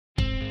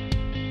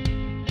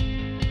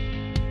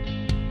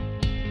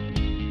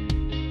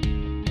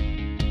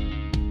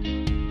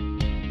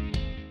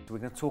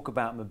going to talk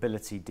about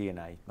mobility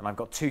DNA. And I've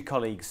got two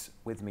colleagues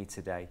with me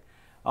today,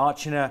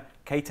 Archana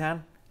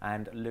Ketan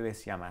and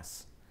Luis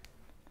Llamas.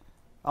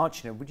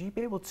 Archana, would you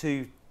be able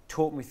to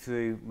talk me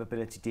through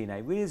mobility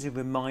DNA, really as a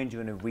reminder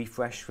and a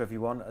refresh for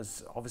everyone,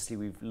 as obviously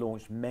we've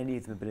launched many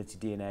of the mobility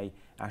DNA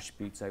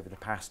attributes over the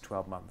past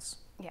 12 months.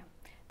 Yeah,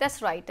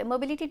 that's right. The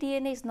mobility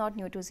DNA is not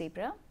new to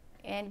Zebra,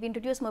 and we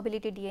introduced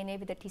mobility DNA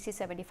with the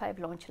TC75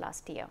 launch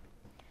last year.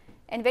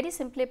 And very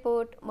simply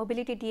put,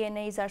 mobility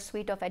DNA is our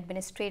suite of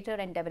administrator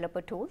and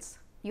developer tools,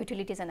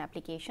 utilities and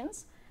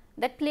applications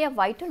that play a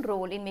vital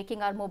role in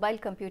making our mobile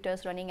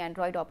computers running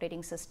Android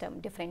operating system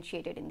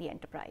differentiated in the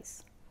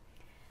enterprise.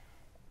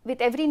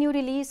 With every new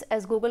release,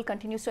 as Google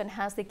continues to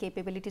enhance the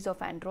capabilities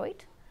of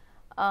Android,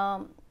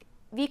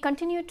 we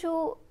continue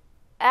to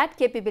add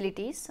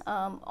capabilities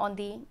on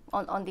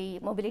the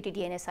mobility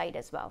DNA side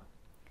as well.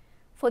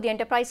 For the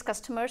enterprise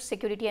customers,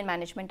 security and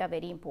management are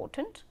very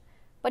important.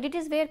 But it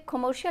is where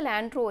commercial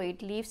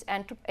Android leaves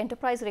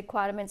enterprise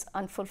requirements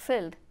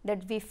unfulfilled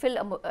that we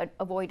fill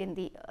a void in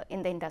the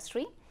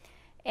industry,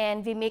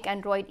 and we make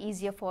Android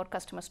easier for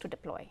customers to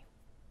deploy.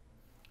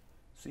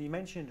 So you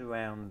mentioned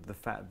around the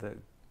fact that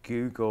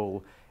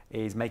Google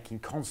is making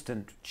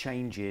constant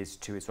changes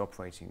to its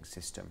operating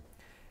system.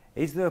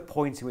 Is there a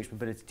point in which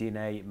mobility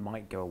DNA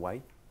might go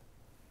away?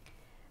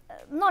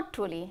 Not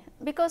truly,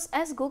 because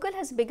as Google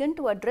has begun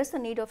to address the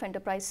need of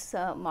enterprise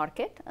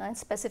market, and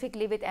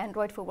specifically with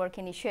Android for Work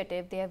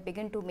initiative, they have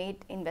begun to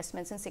make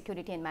investments in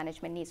security and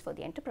management needs for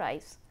the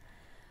enterprise.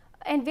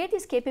 And where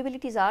these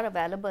capabilities are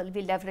available,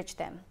 we leverage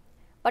them.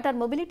 But our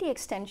mobility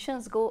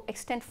extensions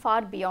extend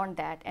far beyond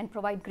that and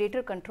provide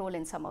greater control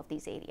in some of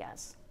these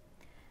areas.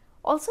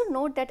 Also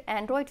note that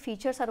Android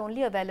features are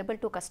only available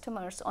to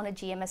customers on a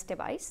GMS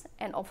device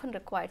and often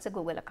requires a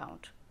Google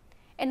account.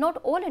 And not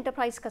all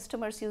enterprise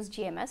customers use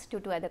GMS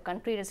due to either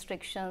country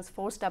restrictions,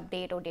 forced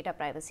update, or data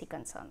privacy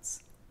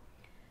concerns.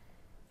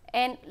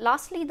 And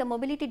lastly, the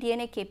mobility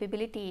DNA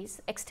capabilities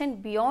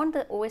extend beyond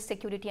the OS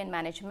security and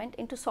management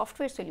into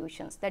software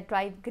solutions that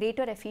drive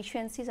greater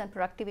efficiencies and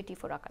productivity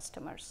for our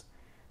customers.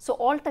 So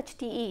All Touch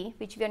TE,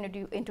 which we are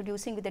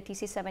introducing with the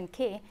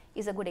TC7K,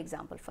 is a good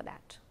example for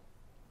that.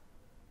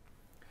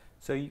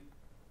 So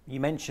you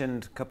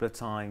mentioned a couple of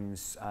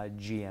times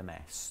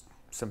GMS.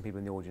 Some people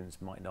in the audience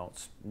might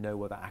not know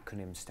what that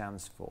acronym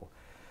stands for.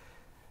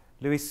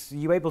 Luis, are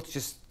you able to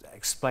just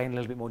explain a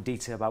little bit more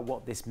detail about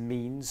what this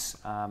means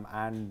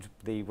and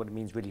what it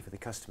means really for the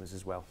customers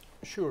as well?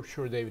 Sure,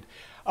 David.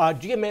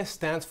 GMS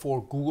stands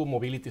for Google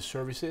Mobility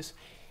Services.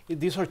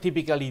 These are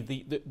typically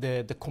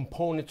the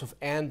components of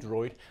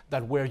Android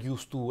that we're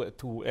used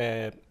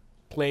to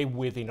play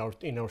with in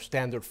our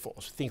standard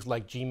phones. Things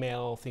like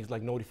Gmail, things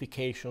like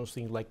notifications,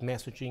 things like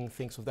messaging,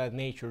 things of that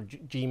nature,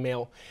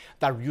 Gmail,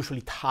 that are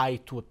usually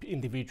tied to an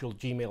individual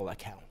Gmail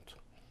account.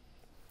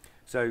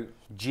 So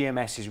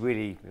GMS is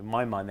really, in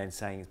my mind, then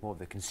saying it's more of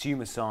the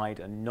consumer side,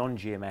 and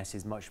non-GMS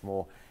is much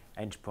more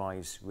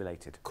enterprise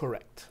related.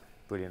 Correct.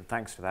 Brilliant,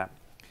 thanks for that.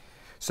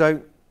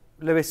 So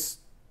Luis,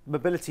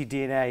 mobility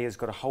DNA has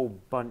got a whole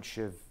bunch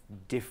of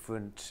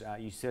different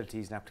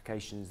utilities and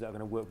applications that are going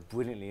to work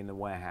brilliantly in the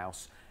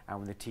warehouse and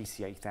with the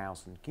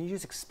TC8000. Can you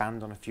just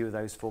expand on a few of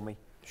those for me?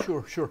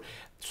 Sure.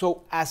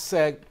 So as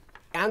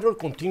Android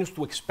continues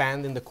to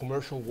expand in the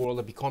commercial world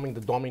and becoming the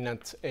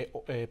dominant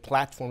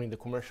platform in the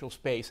commercial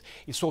space,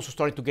 it's also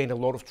starting to gain a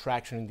lot of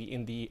traction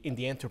in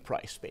the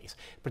enterprise space.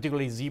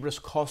 Particularly, Zebra's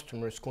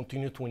customers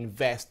continue to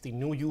invest in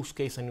new use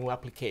cases and new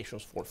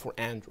applications for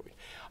Android.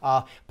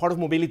 Part of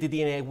Mobility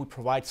DNA, we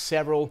provide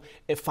several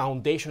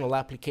foundational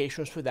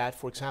applications for that.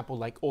 For example,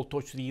 like All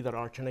Touch D that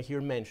Archana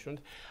here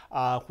mentioned,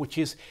 which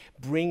is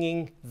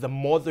bringing the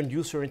modern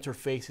user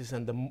interfaces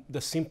and the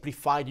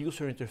simplified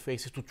user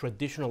interfaces to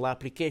traditional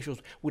applications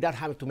without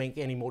having to make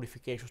any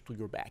modifications to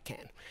your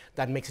backend.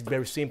 That makes it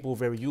very simple,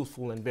 very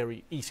useful, and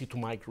very easy to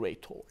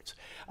migrate towards.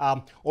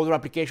 Other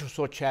applications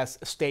such as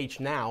Stage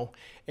Now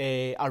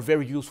are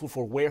very useful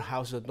for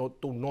warehouses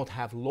that do not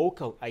have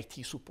local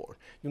IT support.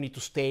 You need to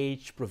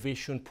stage,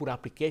 provision, put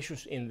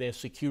applications in there,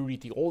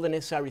 security, all the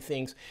necessary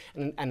things,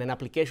 and an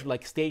application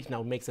like Stage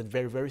Now makes it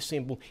very, very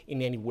simple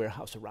in any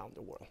warehouse around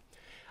the world.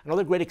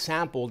 Another great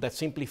example that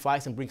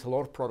simplifies and brings a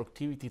lot of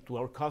productivity to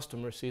our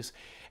customers is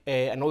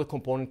another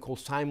component called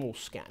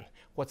SimulScan.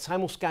 What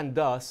SimulScan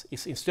does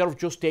is, instead of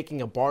just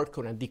taking a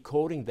barcode and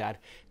decoding that,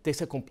 it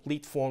takes a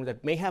complete form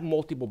that may have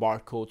multiple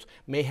barcodes,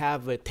 may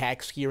have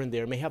tags here and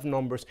there, may have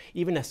numbers,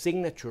 even a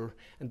signature,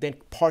 and then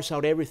parse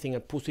out everything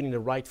and puts it in the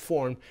right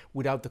form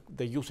without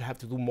the user have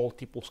to do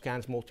multiple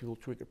scans, multiple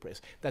trigger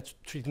press. That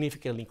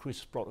significantly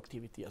increases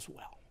productivity as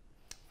well.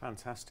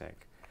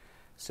 Fantastic.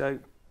 So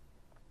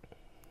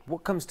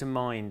what comes to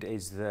mind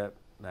is that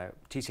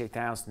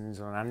TC8000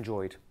 is on an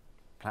Android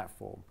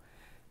platform.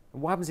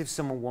 What happens if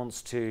someone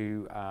wants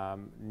to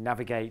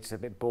navigate, a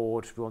bit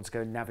bored, wants to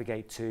go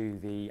navigate to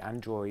the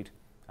Android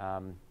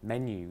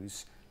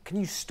menus? Can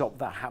you stop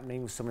that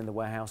happening with someone in the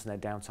warehouse in their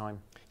downtime?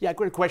 Yeah,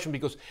 great question,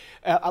 because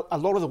a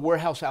lot of the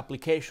warehouse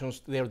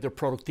applications, they're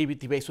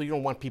productivity based, so you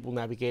don't want people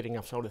navigating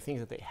up some of the things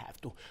that they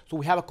have to. So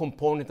we have a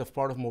component as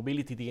part of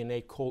Mobility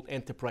DNA called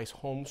Enterprise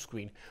Home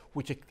Screen,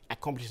 which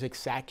accomplishes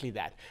exactly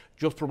that.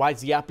 Just provides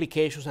the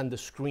applications and the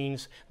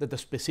screens that the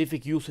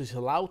specific user is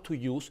allowed to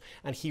use,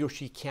 and he or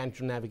she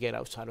can't navigate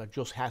outside of it,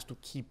 just has to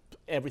keep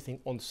everything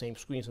on the same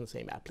screens and the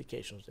same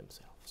applications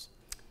themselves.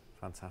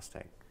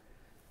 Fantastic.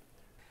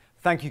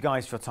 Thank you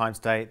guys for your time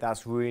today.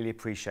 That's really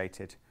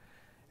appreciated.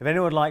 If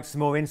anyone would like some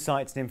more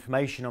insights and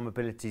information on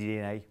Mobility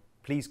DNA,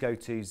 please go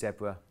to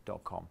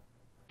zebra.com.